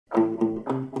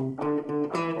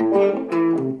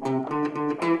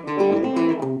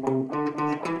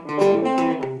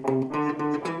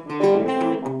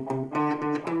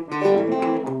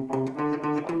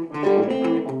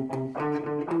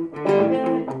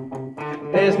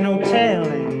there's no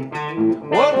telling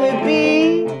what we'll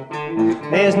be.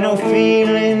 There's no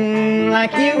feeling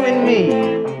like you and me.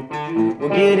 We're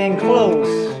getting close,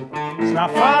 it's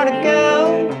not far to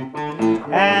go.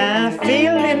 I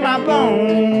feel it in my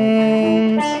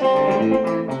bones.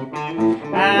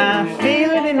 I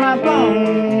feel it in my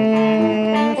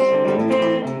bones.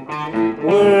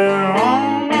 We're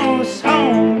almost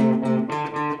home.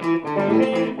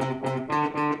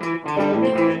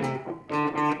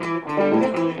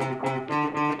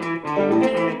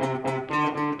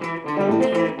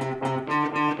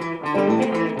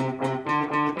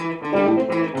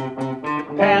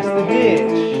 Past the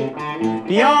ditch,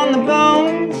 beyond the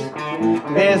bones,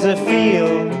 there's a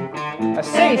field, a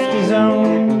safety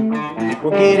zone.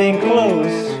 We're getting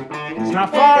close, it's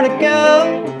not far to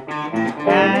go.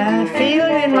 I feel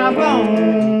it in my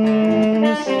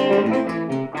bones.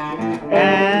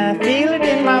 I feel it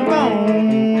in my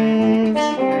bones.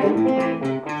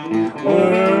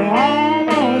 We're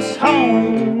almost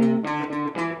home.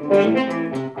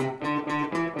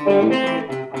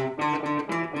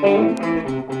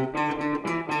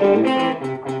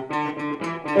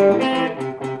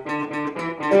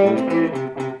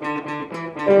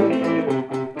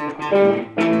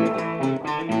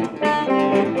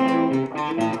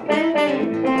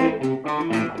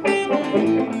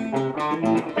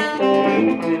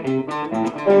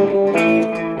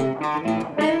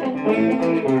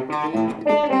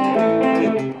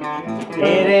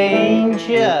 It ain't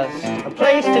just a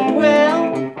place to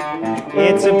dwell,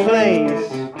 it's a place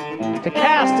to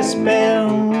cast a spell.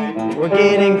 We're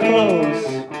getting close,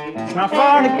 it's not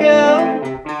far to go.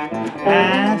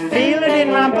 I feel it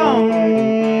in my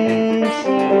bones.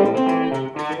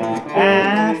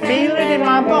 I feel it in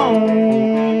my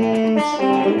bones.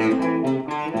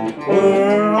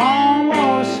 We're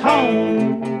almost home.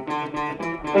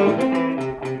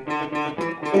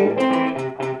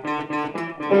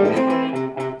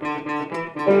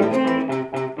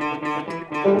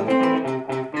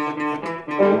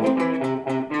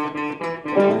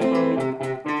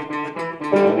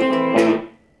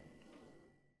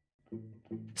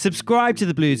 Subscribe to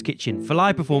The Blues Kitchen for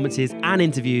live performances and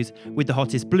interviews with the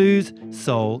hottest blues,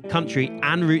 soul, country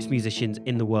and roots musicians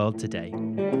in the world today.